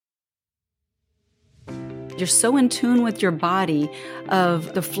You're so in tune with your body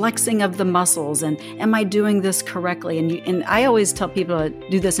of the flexing of the muscles and am I doing this correctly? And I always tell people to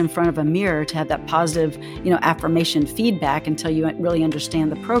do this in front of a mirror to have that positive, affirmation feedback until you really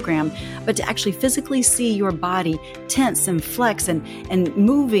understand the program, but to actually physically see your body tense and flex and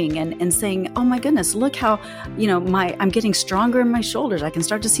moving and saying, oh my goodness, look how, I'm getting stronger in my shoulders. I can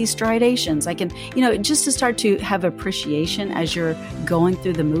start to see striations. I can, just to start to have appreciation as you're going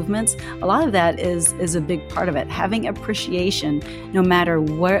through the movements. A lot of that is a big part of it. Having appreciation, no matter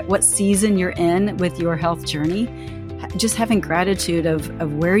what season you're in with your health journey, just having gratitude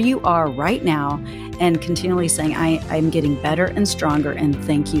of where you are right now and continually saying, I'm getting better and stronger, and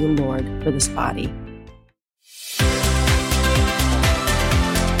thank you, Lord, for this body.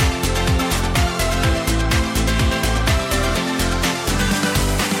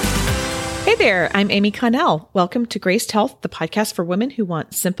 Hey there, I'm Amy Connell. Welcome to Graced Health, the podcast for women who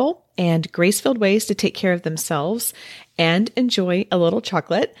want simple and grace-filled ways to take care of themselves and enjoy a little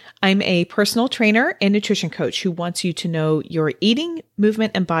chocolate. I'm a personal trainer and nutrition coach who wants you to know your eating,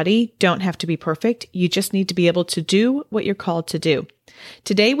 movement, and body don't have to be perfect. You just need to be able to do what you're called to do.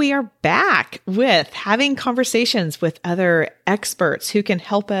 Today, we are back with having conversations with other experts who can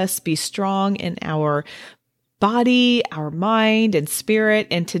help us be strong in our body, our mind, and spirit.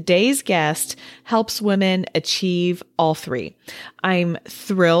 And today's guest helps women achieve all three. I'm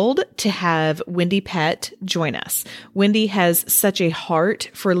thrilled to have Wendy Pett join us. Wendy has such a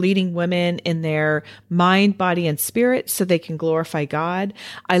heart for leading women in their mind, body, and spirit so they can glorify God.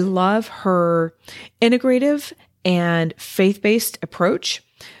 I love her integrative and faith-based approach.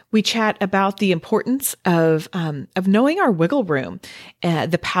 We chat about the importance of knowing our wiggle room,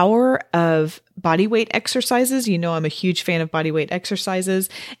 the power of body weight exercises. I'm a huge fan of body weight exercises,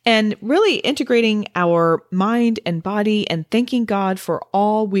 and really integrating our mind and body and thanking God for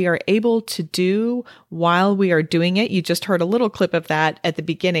all we are able to do while we are doing it. You just heard a little clip of that at the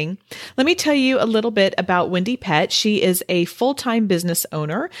beginning. Let me tell you a little bit about Wendy Pett. She is a full-time business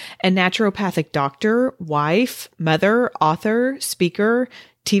owner, a naturopathic doctor, wife, mother, author, speaker,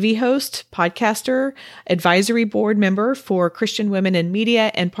 TV host, podcaster, advisory board member for Christian Women in Media,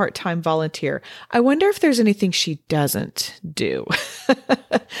 and part-time volunteer. I wonder if there's anything she doesn't do.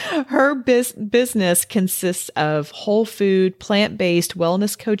 Her business consists of whole food, plant-based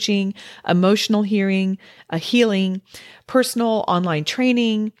wellness coaching, emotional healing, personal online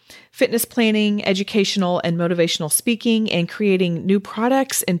training, fitness planning, educational and motivational speaking, and creating new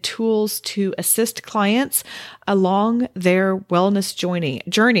products and tools to assist clients along their wellness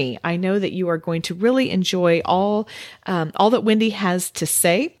journey. I know that you are going to really enjoy all that Wendy has to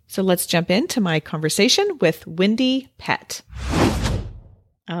say. So let's jump into my conversation with Wendy Pett.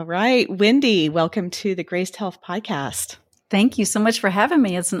 All right, Wendy, welcome to the Graced Health podcast. Thank you so much for having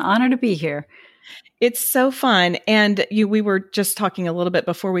me. It's an honor to be here. It's so fun. And we were just talking a little bit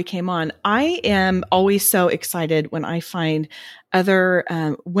before we came on. I am always so excited when I find other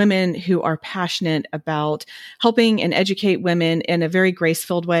women who are passionate about helping and educate women in a very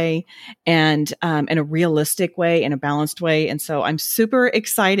grace-filled way and in a realistic way, in a balanced way. And so I'm super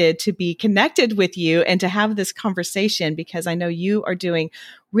excited to be connected with you and to have this conversation because I know you are doing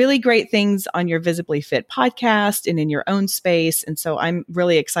really great things on your Visibly Fit podcast and in your own space. And so I'm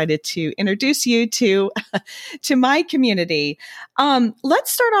really excited to introduce you to my community. Let's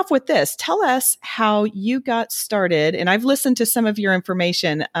start off with this. Tell us how you got started. And I've listened to some of your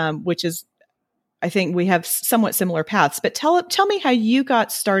information, which is, I think we have somewhat similar paths, but tell me how you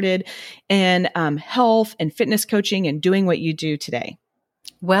got started in health and fitness coaching and doing what you do today.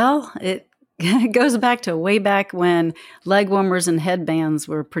 Well, it goes back to way back when leg warmers and headbands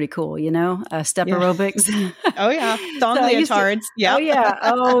were pretty cool, step aerobics. Oh, yeah. Thong leotards. Yeah. Oh, yeah.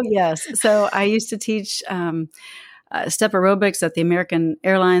 Oh, yes. So I used to teach step aerobics at the American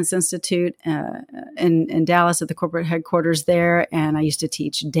Airlines Institute in Dallas at the corporate headquarters there. And I used to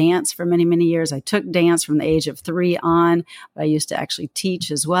teach dance for many, many years. I took dance from the age of 3 on, but I used to actually teach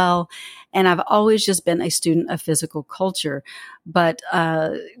as well. And I've always just been a student of physical culture. But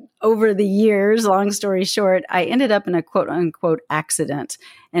over the years, long story short, I ended up in a quote unquote accident.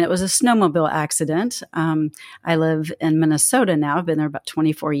 And it was a snowmobile accident. I live in Minnesota now. I've been there about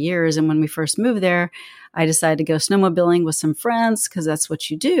 24 years. And when we first moved there, I decided to go snowmobiling with some friends because that's what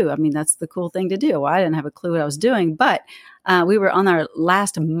you do. I mean, that's the cool thing to do. Well, I didn't have a clue what I was doing, but we were on our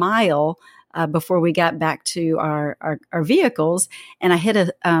last mile before we got back to our vehicles, and I hit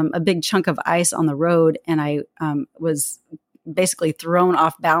a big chunk of ice on the road, and I was basically thrown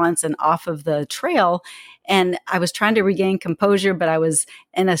off balance and off of the trail. And I was trying to regain composure, but I was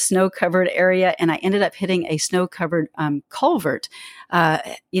in a snow-covered area, and I ended up hitting a snow-covered culvert.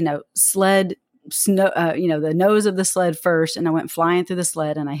 Sled snow, the nose of the sled first, and I went flying through the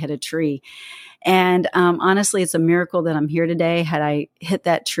sled and I hit a tree. And honestly, it's a miracle that I'm here today. Had I hit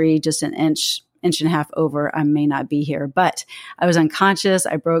that tree just an inch and a half over, I may not be here. But I was unconscious.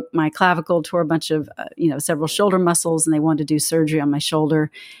 I broke my clavicle, tore a bunch of, several shoulder muscles, and they wanted to do surgery on my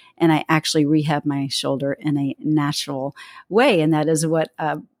shoulder. And I actually rehabbed my shoulder in a natural way. And that is what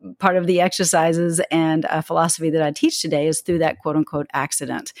part of the exercises and philosophy that I teach today is through that quote unquote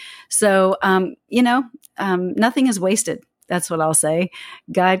accident. So, nothing is wasted. That's what I'll say.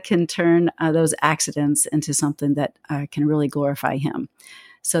 God can turn those accidents into something that can really glorify him.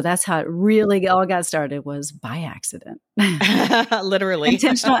 So that's how it really all got started, was by accident. Literally.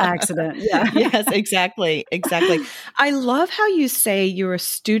 Intentional accident. Yeah. Yes, exactly. Exactly. I love how you say you're a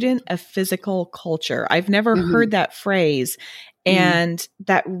student of physical culture. I've never heard that phrase. And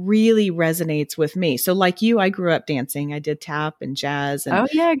that really resonates with me. So like you, I grew up dancing. I did tap and jazz and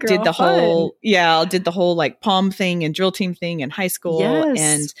did the whole like pom thing and drill team thing in high school. Yes.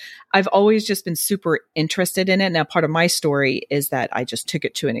 And I've always just been super interested in it. Now, part of my story is that I just took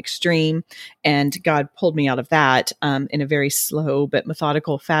it to an extreme, and God pulled me out of that in a very slow but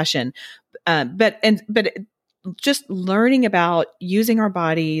methodical fashion. But just learning about using our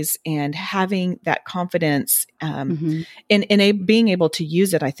bodies and having that confidence in being able to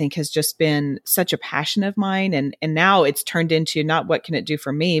use it, I think has just been such a passion of mine. And now it's turned into not what can it do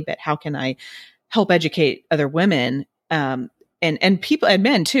for me, but how can I help educate other women and people and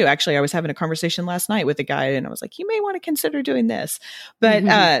men too. Actually, I was having a conversation last night with a guy, and I was like, you may want to consider doing this. But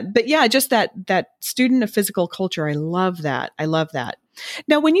yeah, just that student of physical culture. I love that.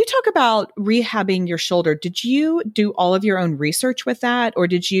 Now, when you talk about rehabbing your shoulder, did you do all of your own research with that, or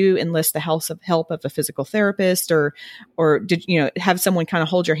did you enlist the help of a physical therapist, or did you have someone kind of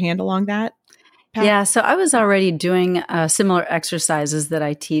hold your hand along that path? Yeah, so I was already doing similar exercises that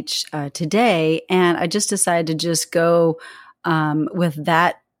I teach today, and I just decided to just go with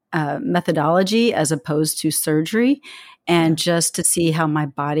that methodology as opposed to surgery, and just to see how my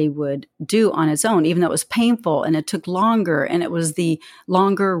body would do on its own, even though it was painful and it took longer and it was the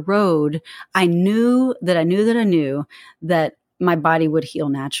longer road. I knew that my body would heal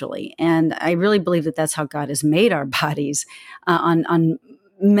naturally. And I really believe that that's how God has made our bodies on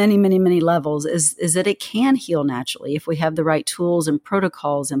many, many, many levels, is that it can heal naturally if we have the right tools and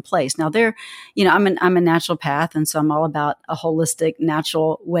protocols in place. Now I'm a naturopath, and so I'm all about a holistic,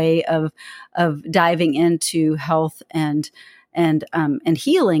 natural way of diving into health and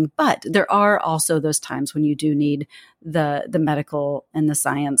healing. But there are also those times when you do need the medical and the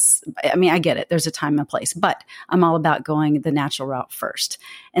science. I mean, I get it. There's a time and place, but I'm all about going the natural route first.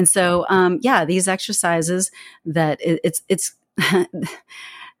 And so, these exercises that it's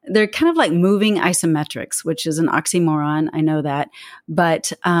they're kind of like moving isometrics, which is an oxymoron. I know that,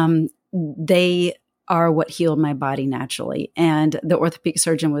 but they are what healed my body naturally. And the orthopedic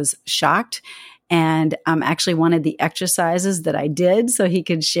surgeon was shocked, and actually wanted the exercises that I did so he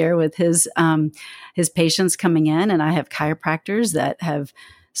could share with his patients coming in. And I have chiropractors that have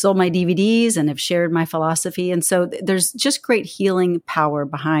sold my DVDs and have shared my philosophy. And so there's just great healing power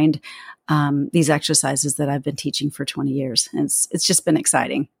behind these exercises that I've been teaching for 20 years. And it's just been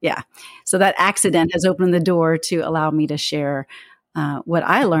exciting. Yeah. So that accident has opened the door to allow me to share what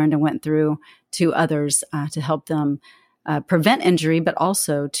I learned and went through to others to help them prevent injury, but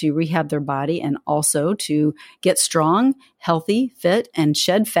also to rehab their body, and also to get strong, healthy, fit, and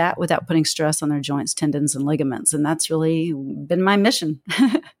shed fat without putting stress on their joints, tendons, and ligaments. And that's really been my mission.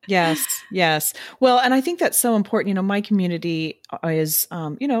 Yes. Well, and I think that's so important. My community is,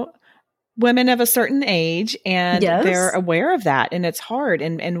 women of a certain age, and they're aware of that, and it's hard.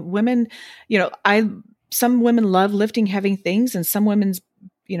 And women, some women love lifting heavy things, and some women's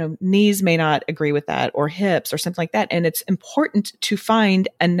knees may not agree with that, or hips or something like that. And it's important to find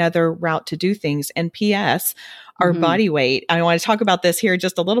another route to do things. And P.S., our body weight. I want to talk about this here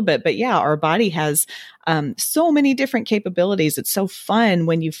just a little bit, but yeah, our body has so many different capabilities. It's so fun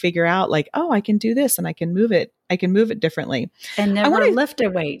when you figure out like, oh, I can do this and I can move it. I can move it differently. And never lift a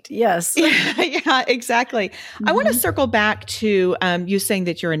weight. Yes. Yeah, exactly. I want to circle back to you saying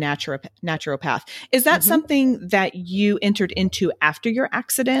that you're a naturopath. Is that something that you entered into after your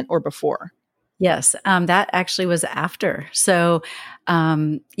accident or before? Yes, that actually was after. So,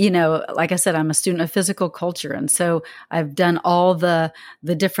 like I said, I'm a student of physical culture. And so I've done all the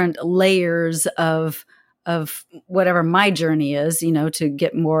different layers of whatever my journey is, to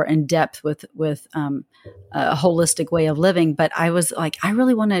get more in depth with a holistic way of living. But I was like, I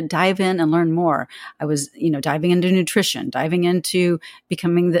really want to dive in and learn more. I was, diving into nutrition, diving into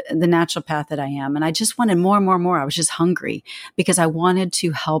becoming the naturopath that I am. And I just wanted more and more and more. I was just hungry because I wanted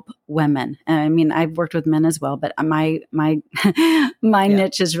to help women. I mean, I've worked with men as well, but my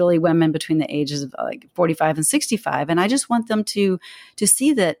niche is really women between the ages of like 45 and 65. And I just want them to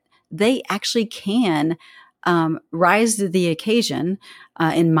see that they actually can rise to the occasion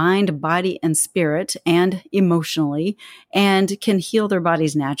in mind, body, and spirit, and emotionally, and can heal their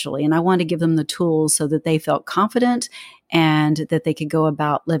bodies naturally. And I want to give them the tools so that they felt confident and that they could go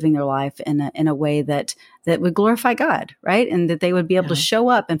about living their life in a way that would glorify God, right? And that they would be able to show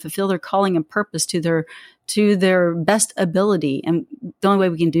up and fulfill their calling and purpose to their best ability. And the only way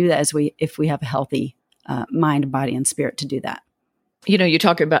we can do that is if we have a healthy mind, body, and spirit to do that. You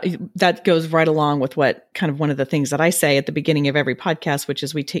talk about that goes right along with what kind of one of the things that I say at the beginning of every podcast, which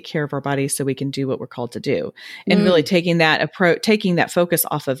is we take care of our bodies so we can do what we're called to do. And really taking that approach, taking that focus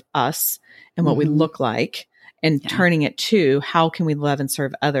off of us and what we look like and turning it to how can we love and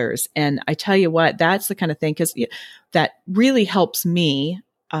serve others. And I tell you what, that's the kind of thing, because that really helps me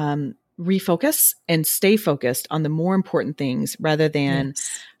refocus and stay focused on the more important things rather than,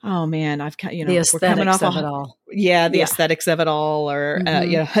 oh man, I've got, the we're coming off of it all. Yeah. The aesthetics of it all, or,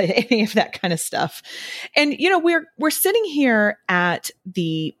 any of that kind of stuff. And, we're sitting here at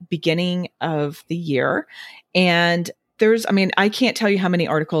the beginning of the year, and I can't tell you how many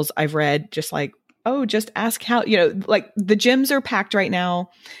articles I've read, just like, oh, just ask how, like the gyms are packed right now.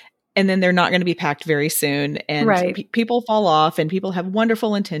 And then they're not going to be packed very soon. And people fall off, and people have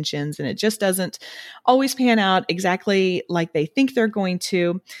wonderful intentions, and it just doesn't always pan out exactly like they think they're going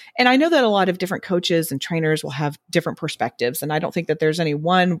to. And I know that a lot of different coaches and trainers will have different perspectives. And I don't think that there's any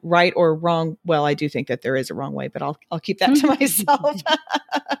one right or wrong. Well, I do think that there is a wrong way, but I'll keep that to myself.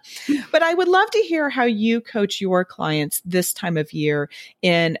 But I would love to hear how you coach your clients this time of year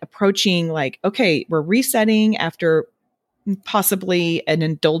in approaching like, okay, we're resetting after possibly an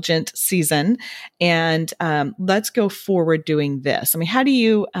indulgent season, and let's go forward doing this. I mean, how do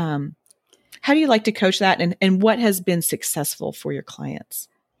you like to coach that, and what has been successful for your clients?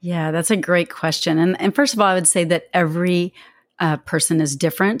 Yeah, that's a great question. And first of all, I would say that every person is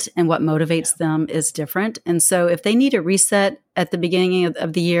different, and what motivates them is different. And so if they need a reset at the beginning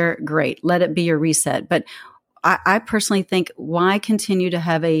of the year, great, let it be your reset. But I personally think, why continue to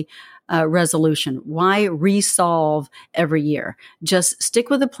have a resolution? Why resolve every year? Just stick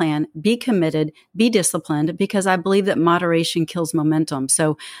with the plan, be committed, be disciplined, because I believe that moderation kills momentum.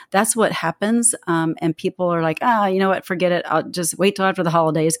 So that's what happens. And people are like, you know what, forget it. I'll just wait till after the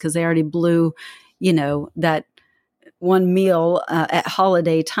holidays, because they already blew, that one meal at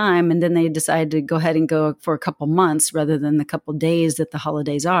holiday time. And then they decide to go ahead and go for a couple months rather than the couple days that the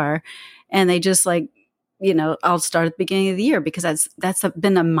holidays are. And they just like, I'll start at the beginning of the year, because that's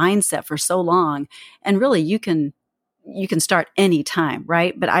been a mindset for so long. And really, you can start any time,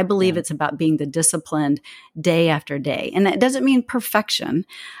 right? But I believe it's about being the disciplined day after day. And that doesn't mean perfection.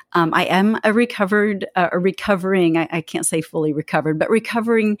 I am a recovering, I can't say fully recovered, but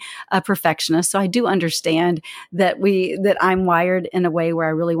recovering perfectionist. So I do understand that I'm wired in a way where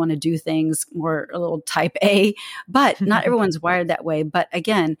I really want to do things more a little type A, but not everyone's wired that way. But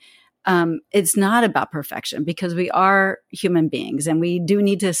again, it's not about perfection, because we are human beings, and we do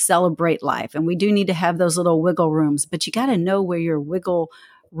need to celebrate life, and we do need to have those little wiggle rooms, but you got to know where your wiggle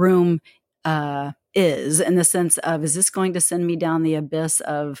room is, in the sense of, is this going to send me down the abyss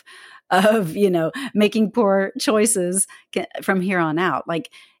of making poor choices from here on out? Like,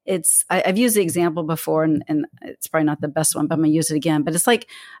 I've used the example before, and it's probably not the best one, but I'm going to use it again. But it's like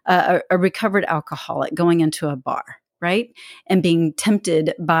a recovered alcoholic going into a bar, right? And being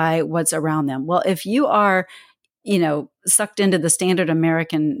tempted by what's around them. Well, if you are, sucked into the standard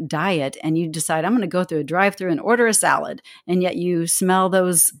American diet, and you decide, I'm going to go through a drive-through and order a salad, and yet you smell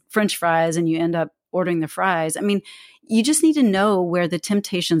those French fries and you end up ordering the fries. I mean, you just need to know where the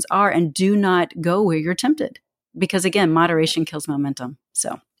temptations are, and do not go where you're tempted, because again, moderation kills momentum.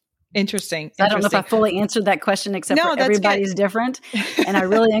 So Interesting. I don't know if I fully answered that question, except for everybody's different. And I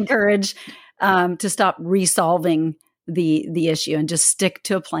really encourage to stop resolving the issue and just stick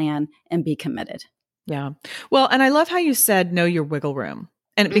to a plan and be committed. Yeah. Well, and I love how you said, know your wiggle room.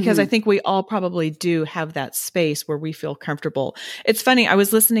 And because I think we all probably do have that space where we feel comfortable. It's funny. I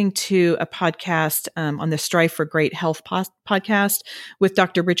was listening to a podcast on the Strive for Great Health podcast with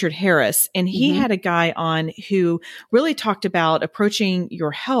Dr. Richard Harris. And he had a guy on who really talked about approaching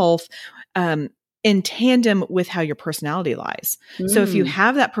your health in tandem with how your personality lies. So if you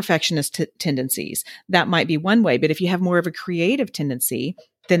have that perfectionist tendencies, that might be one way. But if you have more of a creative tendency,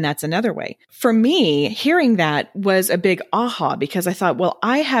 then that's another way. For me, hearing that was a big aha, because I thought, well,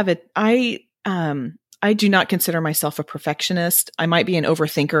 I do not consider myself a perfectionist. I might be an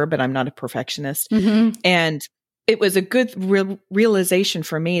overthinker, but I'm not a perfectionist. And it was a good realization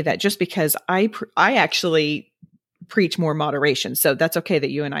for me that just because I actually preach more moderation. So that's okay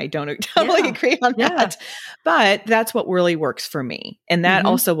that you and I don't totally agree on that. But that's what really works for me. And that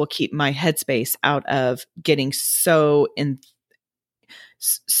also will keep my headspace out of getting so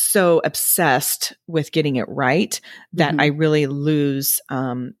obsessed with getting it right that I really lose,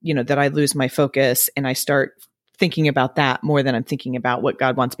 that I lose my focus and I start thinking about that more than I'm thinking about what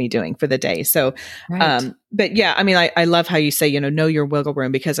God wants me doing for the day. So, but yeah, I mean, I love how you say, know your wiggle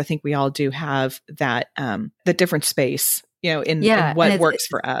room, because I think we all do have that, the different space, in what works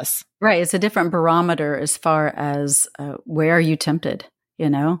for us. Right. It's a different barometer as far as where are you tempted,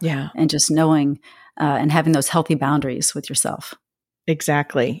 and just knowing and having those healthy boundaries with yourself.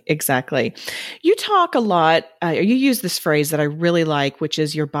 Exactly. You talk a lot, you use this phrase that I really like, which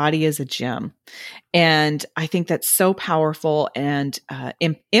is your body is a gym. And I think that's so powerful and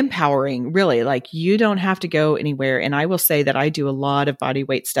empowering, really. Like, you don't have to go anywhere. And I will say that I do a lot of body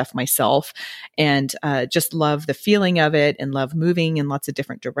weight stuff myself, and just love the feeling of it and love moving in lots of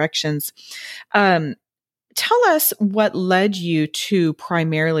different directions. Tell us what led you to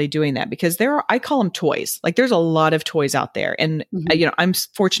primarily doing that, because I call them toys. Like, there's a lot of toys out there. And, I'm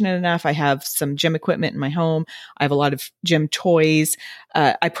fortunate enough. I have some gym equipment in my home. I have a lot of gym toys.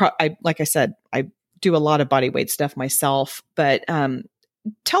 Like I said, I do a lot of body weight stuff myself, but,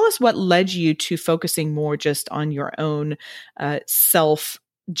 tell us what led you to focusing more just on your own, self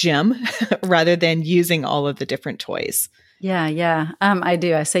gym rather than using all of the different toys. Yeah. I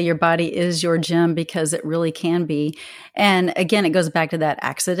do. I say your body is your gym because it really can be. And again, it goes back to that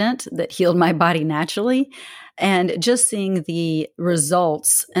accident that healed my body naturally. And just seeing the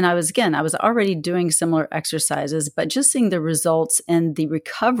results. And I was already doing similar exercises, but just seeing the results and the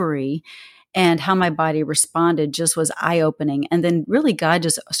recovery and how my body responded just was eye-opening. And then really God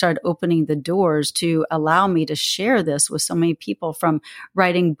just started opening the doors to allow me to share this with so many people, from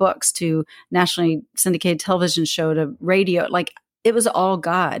writing books to nationally syndicated television show to radio. Like, it was all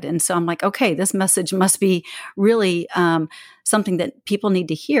God. And so I'm like, okay, this message must be really something that people need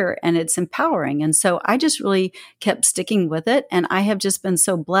to hear, and it's empowering. And so I just really kept sticking with it. And I have just been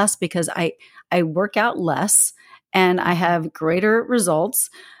so blessed because I work out less and I have greater results.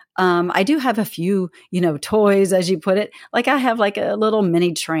 I do have a few, toys, as you put it. Like, I have like a little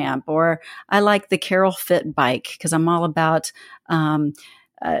mini tramp, or I like the Carol Fit bike because I'm all about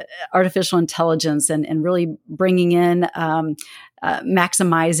artificial intelligence and really bringing in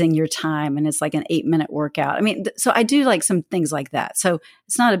maximizing your time. And it's like an 8-minute workout. I mean, so I do like some things like that. So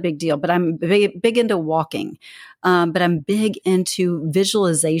it's not a big deal, but I'm big into walking. But I'm big into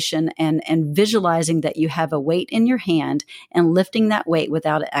visualization and visualizing that you have a weight in your hand and lifting that weight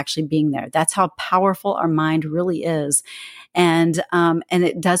without it actually being there. That's how powerful our mind really is. And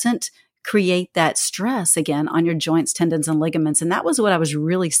it doesn't create that stress again on your joints, tendons, and ligaments. And that was what I was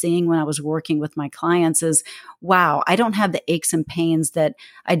really seeing when I was working with my clients is, wow, I don't have the aches and pains that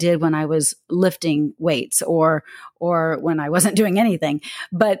I did when I was lifting weights or when I wasn't doing anything.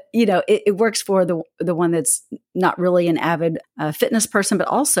 But, it works for the one that's not really an avid fitness person, but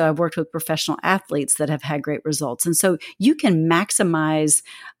also I've worked with professional athletes that have had great results. And so you can maximize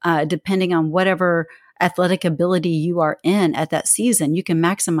depending on whatever athletic ability you are in at that season. You can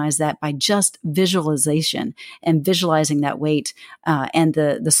maximize that by just visualization and visualizing that weight and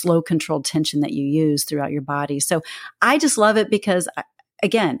the slow controlled tension that you use throughout your body. So I just love it because,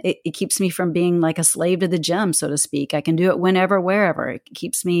 again, it keeps me from being like a slave to the gym, so to speak. I can do it whenever, wherever. It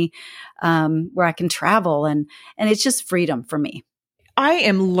keeps me where I can travel, and it's just freedom for me. I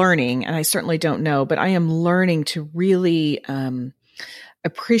am learning, and I certainly don't know, but I am learning to really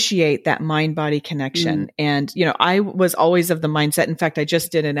appreciate that mind-body connection. And, I was always of the mindset. In fact, I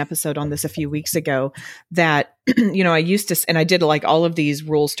just did an episode on this a few weeks ago that, I used to, and I did like all of these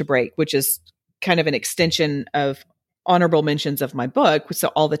rules to break, which is kind of an extension of honorable mentions of my book. So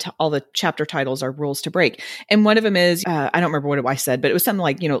all the chapter titles are rules to break. And one of them is, I don't remember what I said, but it was something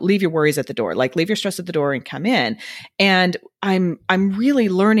like, leave your worries at the door, like leave your stress at the door and come in. And I'm really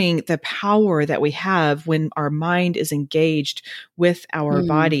learning the power that we have when our mind is engaged with our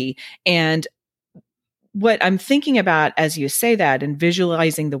body. And what I'm thinking about as you say that and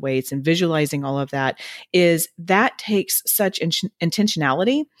visualizing the weights and visualizing all of that is that takes such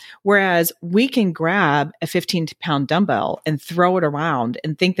intentionality. Whereas we can grab a 15-pound dumbbell and throw it around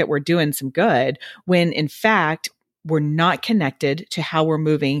and think that we're doing some good when in fact, we're not connected to how we're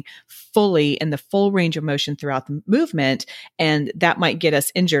moving fully in the full range of motion throughout the movement. And that might get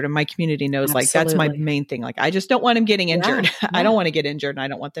us injured. And my community knows like, that's my main thing. Like, I just don't want them getting injured. Yeah. I don't want to get injured and I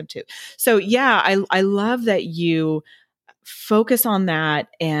don't want them to. So yeah, I love that you focus on that.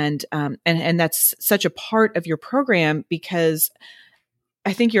 And that's such a part of your program because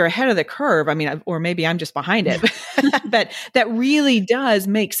I think you're ahead of the curve. I mean, or maybe I'm just behind it, but that really does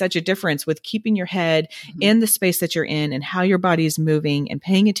make such a difference with keeping your head in the space that you're in and how your body is moving and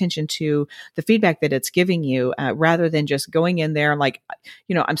paying attention to the feedback that it's giving you, rather than just going in there like,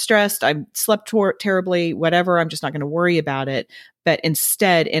 I'm stressed, I slept terribly, whatever. I'm just not going to worry about it. But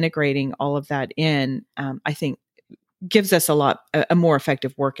instead integrating all of that in, I think gives us a more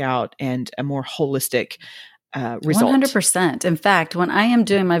effective workout and a more holistic result. 100%. In fact, when I am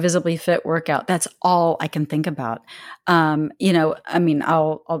doing my Visibly Fit workout, that's all I can think about. I'll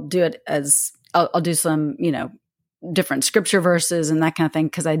do it as I'll do some, different scripture verses and that kind of thing,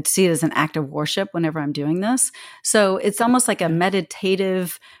 because I see it as an act of worship whenever I'm doing this. So it's almost like a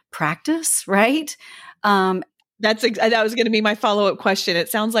meditative practice, right? That was going to be my follow-up question. It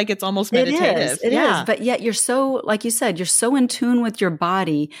sounds like it's almost meditative. It is. But yet you're so, like you said, you're so in tune with your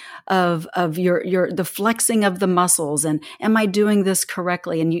body of the flexing of the muscles. And am I doing this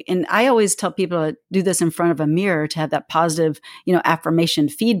correctly? And I always tell people to do this in front of a mirror to have that positive, affirmation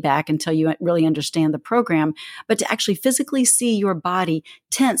feedback until you really understand the program, but to actually physically see your body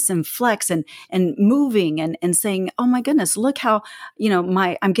tense and flex and moving and saying, oh my goodness, look how,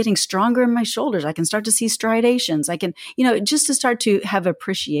 I'm getting stronger in my shoulders. I can start to see stridation. I can, just to start to have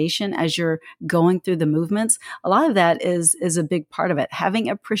appreciation as you're going through the movements. A lot of that is a big part of it. Having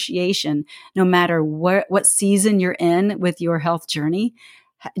appreciation, no matter what season you're in with your health journey,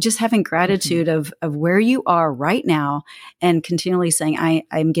 just having gratitude of where you are right now and continually saying,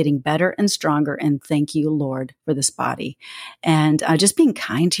 I'm getting better and stronger. And thank you, Lord, for this body. And just being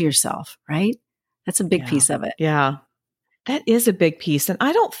kind to yourself, right? That's a big piece of it. Yeah, that is a big piece. And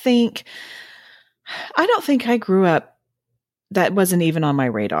I don't think I grew up, that wasn't even on my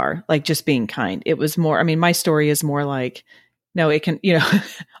radar, like just being kind. It was more, my story is more like, no, it can,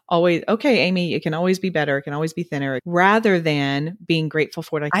 always, okay, Amy, it can always be better. It can always be thinner, rather than being grateful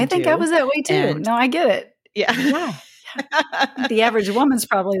for what I can do. I think I was that way too. No, I get it. Yeah. The average woman's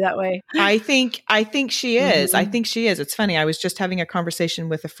probably that way. I think she is. I think she is. It's funny. I was just having a conversation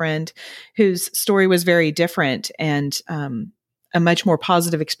with a friend whose story was very different and, a much more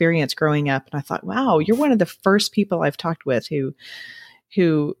positive experience growing up. And I thought, wow, you're one of the first people I've talked with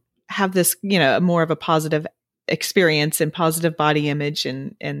who have this, more of a positive experience and positive body image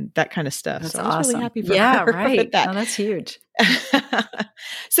and that kind of stuff. That's so I was awesome. really happy for her. Right. With that. No, that's huge.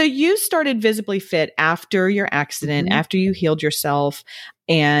 So you started Visibly Fit after your accident, after you healed yourself,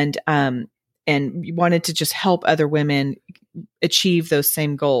 and you wanted to just help other women achieve those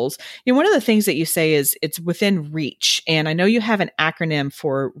same goals. One of the things that you say is it's within reach. And I know you have an acronym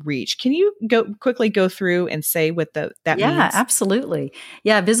for reach. Can you quickly go through and say what that means? Yeah, absolutely.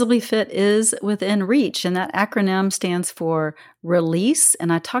 Yeah, Visibly Fit is within reach. And that acronym stands for release.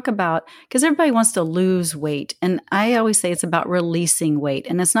 And I talk about, because everybody wants to lose weight. And I always say it's about releasing weight.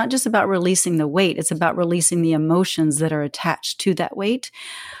 And it's not just about releasing the weight, it's about releasing the emotions that are attached to that weight.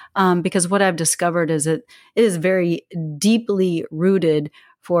 Because what I've discovered is it is very deeply rooted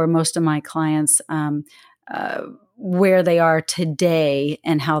for most of my clients, where they are today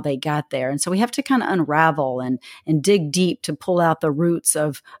and how they got there. And so we have to kind of unravel and dig deep to pull out the roots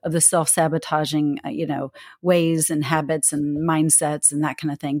of the self-sabotaging, ways and habits and mindsets and that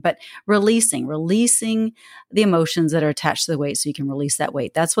kind of thing. But releasing the emotions that are attached to the weight so you can release that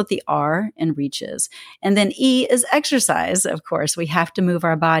weight. That's what the R in reach is. And then E is exercise. Of course, we have to move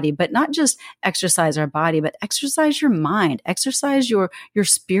our body, but not just exercise our body, but exercise your mind, exercise your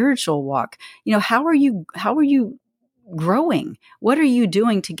spiritual walk. How are you growing? What are you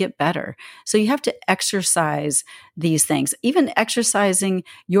doing to get better? So you have to exercise these things, even exercising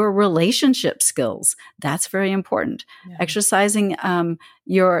your relationship skills. That's very important. Yeah. Exercising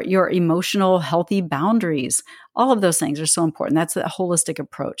your emotional healthy boundaries. All of those things are so important. That's a holistic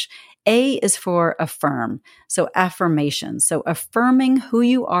approach. A is for affirm. So affirmation. So affirming who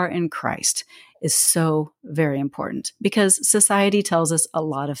you are in Christ is so very important because society tells us a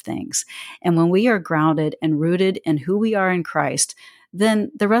lot of things. And when we are grounded and rooted in who we are in Christ,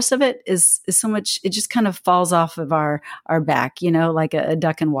 then the rest of it is so much, it just kind of falls off of our back, like a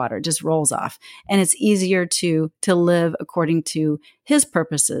duck in water, just rolls off. And it's easier to live according to his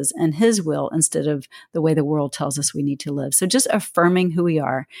purposes and his will instead of the way the world tells us we need to live. So just affirming who we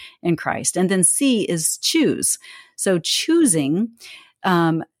are in Christ. And then C is choose. So choosing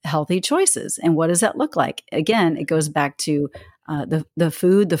healthy choices. And what does that look like? Again, it goes back to the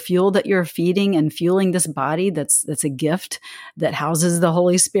food, the fuel that you're feeding and fueling this body that's a gift that houses the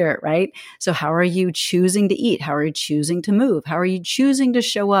Holy Spirit, right? So how are you choosing to eat? How are you choosing to move? How are you choosing to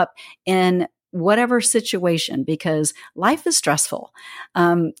show up in whatever situation? Because life is stressful.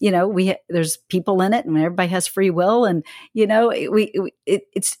 There's people in it, and everybody has free will, and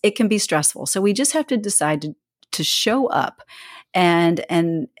it can be stressful. So we just have to decide to show up and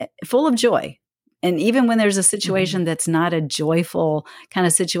full of joy. And even when there's a situation that's not a joyful kind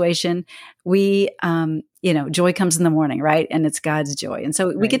of situation, we, joy comes in the morning, right? And it's God's joy. And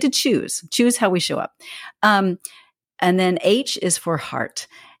so we get to choose how we show up. And then H is for heart.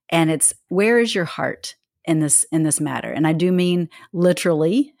 And it's, where is your heart in this matter? And I do mean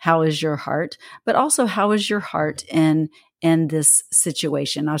literally, how is your heart, but also how is your heart in this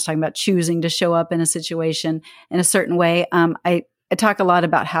situation? I was talking about choosing to show up in a situation in a certain way. I talk a lot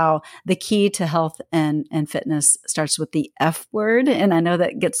about how the key to health and fitness starts with the F word. And I know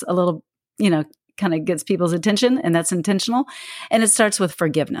that gets a little, kind of gets people's attention, and that's intentional. And it starts with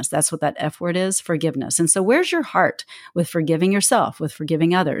forgiveness. That's what that F word is, forgiveness. And so where's your heart with forgiving yourself, with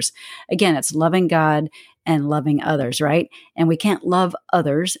forgiving others? Again, it's loving God and loving others, right? And we can't love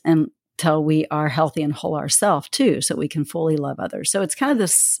others until we are healthy and whole ourselves too, so we can fully love others. So it's kind of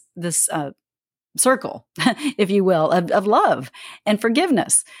this circle, if you will, of love and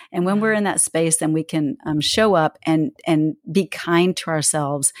forgiveness. And when we're in that space, then we can show up and be kind to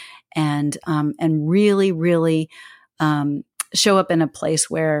ourselves and really, really show up in a place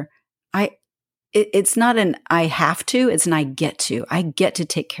where it's not an I have to, it's an I get to. I get to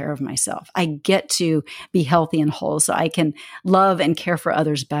take care of myself. I get to be healthy and whole so I can love and care for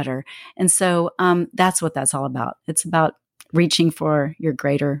others better. And so that's what that's all about. It's about reaching for your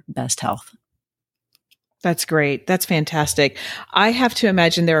greater, best health. That's great. That's fantastic. I have to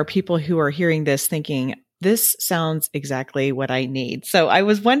imagine there are people who are hearing this thinking, this sounds exactly what I need. So I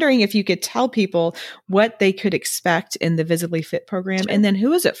was wondering if you could tell people what they could expect in the Visibly Fit program, Sure. And then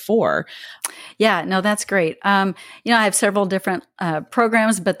who is it for? Yeah, no, that's great. I have several different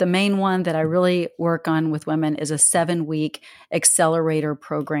programs, but the main one that I really work on with women is a 7-week accelerator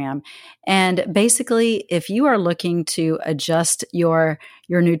program. And basically, if you are looking to adjust your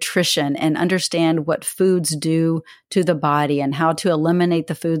nutrition and understand what foods do to the body and how to eliminate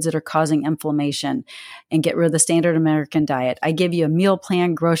the foods that are causing inflammation and get rid of the standard American diet, I give you a meal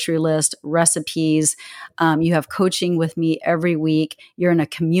plan, grocery list, recipes. You have coaching with me every week. You're in a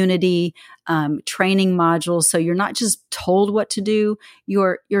community, training modules. So you're not just told what to do,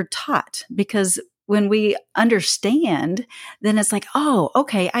 you're taught, because when we understand, then it's like, oh,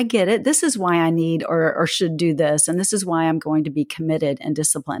 okay, I get it. This is why I need or should do this. And this is why I'm going to be committed and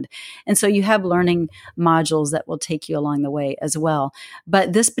disciplined. And so you have learning modules that will take you along the way as well.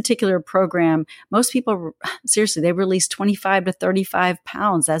 But this particular program, most people, seriously, they release 25 to 35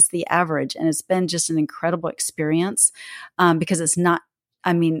 pounds. That's the average. And it's been just an incredible experience because it's not,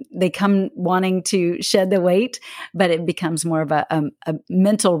 they come wanting to shed the weight, but it becomes more of a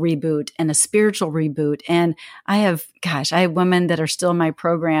mental reboot and a spiritual reboot. And I have women that are still in my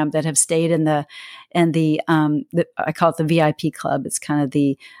program that have stayed in the I call it the VIP club. It's kind of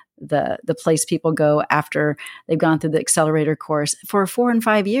the place people go after they've gone through the accelerator course for 4 and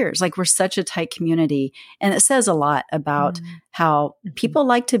 5 years. Like, we're such a tight community. And it says a lot about how people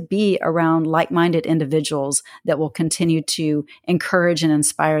like to be around like-minded individuals that will continue to encourage and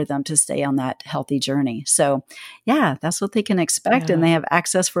inspire them to stay on that healthy journey. So yeah, that's what they can expect. Yeah. And they have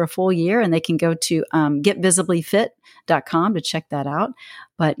access for a full year, and they can go to getvisiblyfit.com to check that out.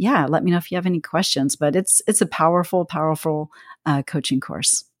 But yeah, let me know if you have any questions, but it's a powerful, powerful coaching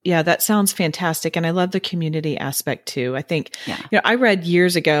course. Yeah, that sounds fantastic. And I love the community aspect too. I think, I read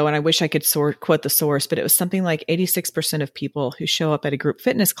years ago, and I wish I could quote the source, but it was something like 86% of people who show up at a group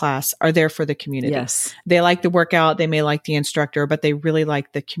fitness class are there for the community. Yes. They like the workout, they may like the instructor, but they really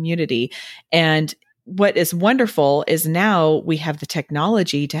like the community. And what is wonderful is now we have the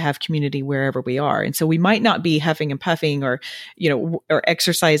technology to have community wherever we are. And so we might not be huffing and puffing or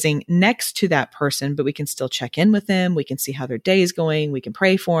exercising next to that person, but we can still check in with them. We can see how their day is going. We can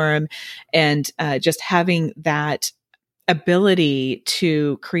pray for them. And just having that ability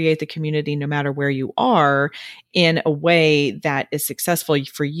to create the community no matter where you are in a way that is successful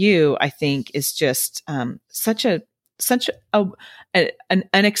for you, I think is just such a such an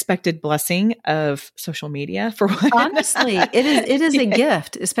unexpected blessing of social media for one. Honestly, it is a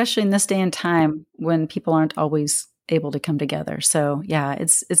gift, especially in this day and time when people aren't always able to come together. So yeah,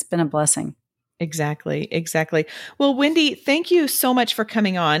 it's been a blessing. Exactly. Well, Wendy, thank you so much for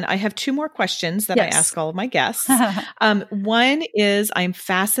coming on. I have two more questions that I ask all of my guests. One is, I'm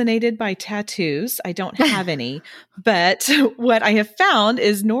fascinated by tattoos. I don't have any, but what I have found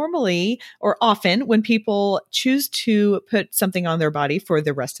is normally or often when people choose to put something on their body for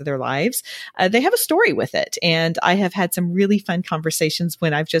the rest of their lives, they have a story with it. And I have had some really fun conversations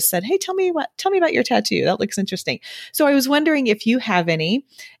when I've just said, hey, tell me about your tattoo. That looks interesting. So I was wondering if you have any,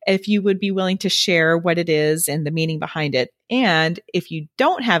 if you would be willing to share what it is and the meaning behind it. And if you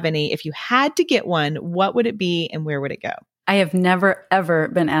don't have any, if you had to get one, what would it be and where would it go? I have never, ever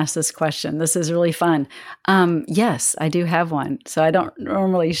been asked this question. This is really fun. Yes, I do have one. So I don't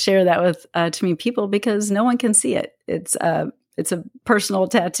normally share that with too many people because no one can see it. It's a personal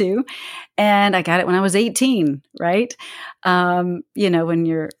tattoo. And I got it when I was 18, right? When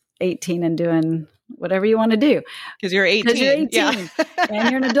you're 18 and doing whatever you want to do. Because you're 18. Yeah.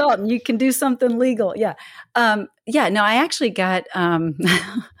 And you're an adult and you can do something legal. Yeah. No, I actually got,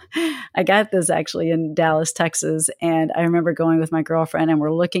 I got this actually in Dallas, Texas. And I remember going with my girlfriend and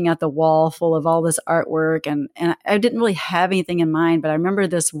we're looking at the wall full of all this artwork. And I didn't really have anything in mind, but I remember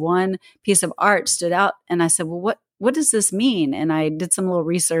this one piece of art stood out and I said, well, what does this mean? And I did some little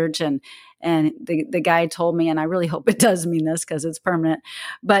research and the guy told me, and I really hope it does mean this because it's permanent,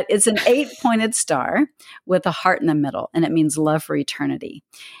 but it's an 8-pointed star with a heart in the middle, and it means love for eternity.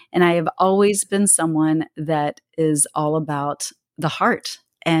 And I have always been someone that is all about the heart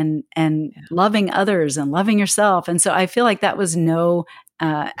and loving others and loving yourself. And so I feel like that was no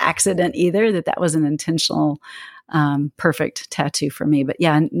accident either, that was an intentional perfect tattoo for me. But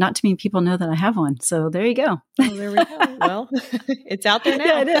yeah, not too many people know that I have one. So there you go. Oh, there we go. Well, it's out there now.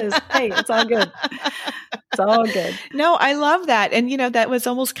 Yeah, it is. Hey, it's all good. It's all good. No, I love that. And, that was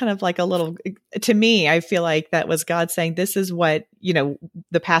almost kind of like a little, to me, I feel like that was God saying, this is what,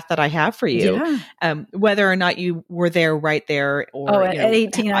 the path that I have for you. Yeah. Whether or not you were there right there or. At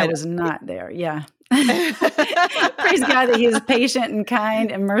 18, I was not there. Yeah. Praise God that he is patient and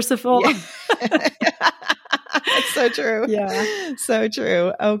kind and merciful. Yeah. It's so true. Yeah. So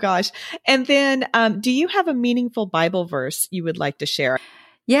true. Oh gosh. And then, do you have a meaningful Bible verse you would like to share?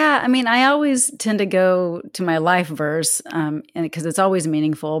 Yeah. I mean, I always tend to go to my life verse, and because it's always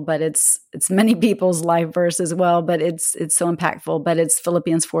meaningful, but it's many people's life verse as well, but it's so impactful, but it's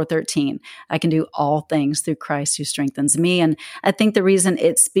Philippians 4:13. I can do all things through Christ who strengthens me. And I think the reason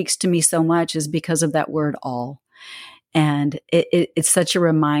it speaks to me so much is because of that word all. And it's such a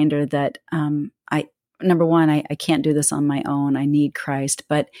reminder that, number one, I can't do this on my own. I need Christ,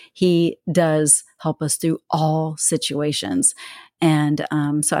 but he does help us through all situations. And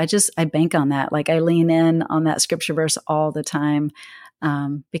so I bank on that. Like I lean in on that scripture verse all the time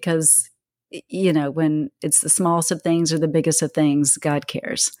because, when it's the smallest of things or the biggest of things, God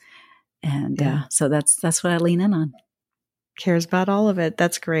cares. And so that's what I lean in on. Cares about all of it.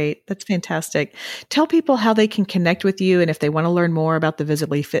 That's great. That's fantastic. Tell people how they can connect with you. And if they want to learn more about the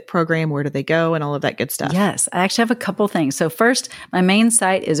Visibly Fit program, where do they go and all of that good stuff? Yes, I actually have a couple things. So first, my main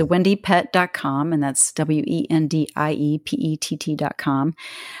site is wendypett.com, and that's WENDIEPETT.com.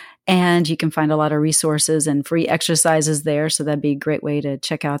 And you can find a lot of resources and free exercises there. So that'd be a great way to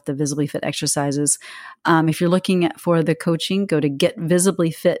check out the Visibly Fit exercises. If you're looking for the coaching, go to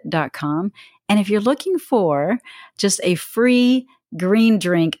getvisiblyfit.com. And if you're looking for just a free green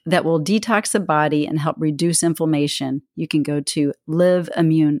drink that will detox the body and help reduce inflammation, you can go to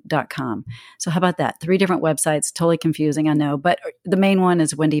liveimmune.com. So how about that? 3 different websites, totally confusing, I know, but the main one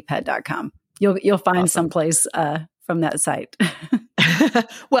is wendypett.com. You'll find someplace from that site.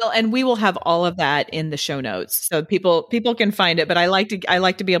 Well, and we will have all of that in the show notes, so people can find it. But I like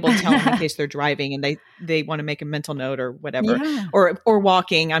to be able to tell them in case they're driving and they want to make a mental note or whatever, or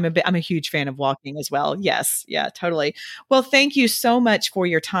walking. I'm a huge fan of walking as well. Yes, yeah, totally. Well, thank you so much for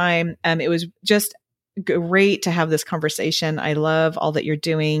your time. It was just great to have this conversation. I love all that you're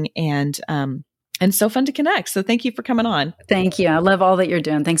doing, and so fun to connect. So thank you for coming on. Thank you. I love all that you're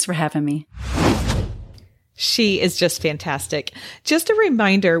doing. Thanks for having me. She is just fantastic. Just a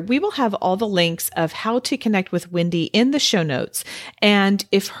reminder, we will have all the links of how to connect with Wendy in the show notes. And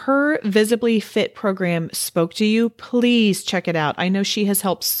if her Visibly Fit program spoke to you, please check it out. I know she has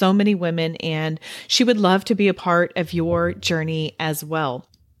helped so many women, and she would love to be a part of your journey as well.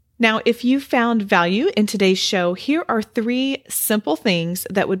 Now, if you found value in today's show, here are 3 simple things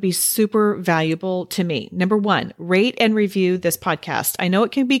that would be super valuable to me. Number 1, rate and review this podcast. I know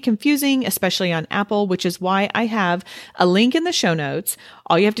it can be confusing, especially on Apple, which is why I have a link in the show notes.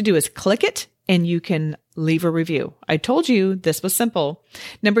 All you have to do is click it and you can leave a review. I told you this was simple.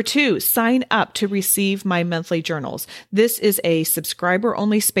 Number 2, sign up to receive my monthly journals. This is a subscriber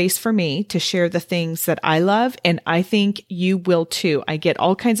only space for me to share the things that I love, and I think you will too. I get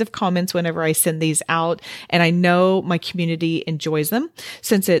all kinds of comments whenever I send these out, and I know my community enjoys them.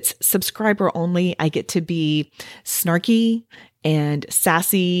 Since it's subscriber only, I get to be snarky and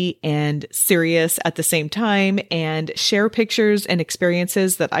sassy and serious at the same time and share pictures and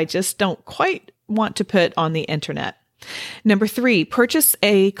experiences that I just don't quite want to put on the internet. Number 3, purchase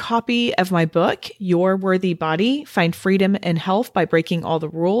a copy of my book, Your Worthy Body, Find Freedom and Health by Breaking All the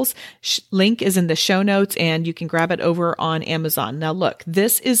Rules. Link is in the show notes and you can grab it over on Amazon. Now look,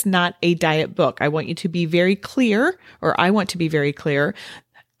 this is not a diet book. I want you to be very clear, or I want to be very clear,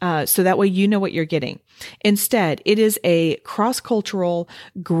 so that way you know what you're getting. Instead, it is a cross-cultural,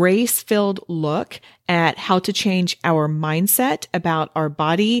 grace-filled look at how to change our mindset about our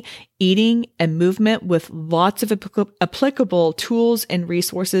body, eating, and movement with lots of applicable tools and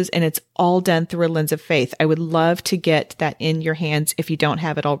resources, and it's all done through a lens of faith. I would love to get that in your hands if you don't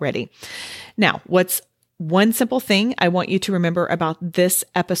have it already. Now, what's one simple thing I want you to remember about this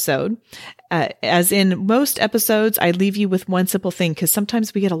episode? As in most episodes, I leave you with one simple thing because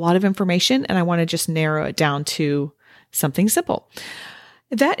sometimes we get a lot of information and I want to just narrow it down to something simple.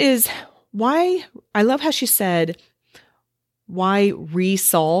 That is why I love how she said, why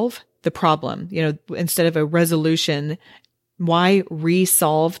resolve the problem? Instead of a resolution, why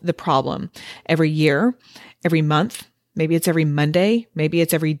resolve the problem every year, every month? Maybe it's every Monday. Maybe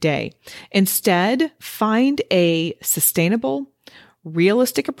it's every day. Instead, find a sustainable,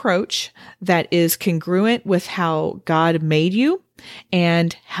 realistic approach that is congruent with how God made you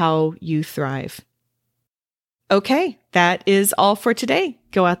and how you thrive. Okay, that is all for today.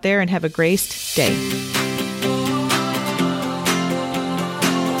 Go out there and have a graced day.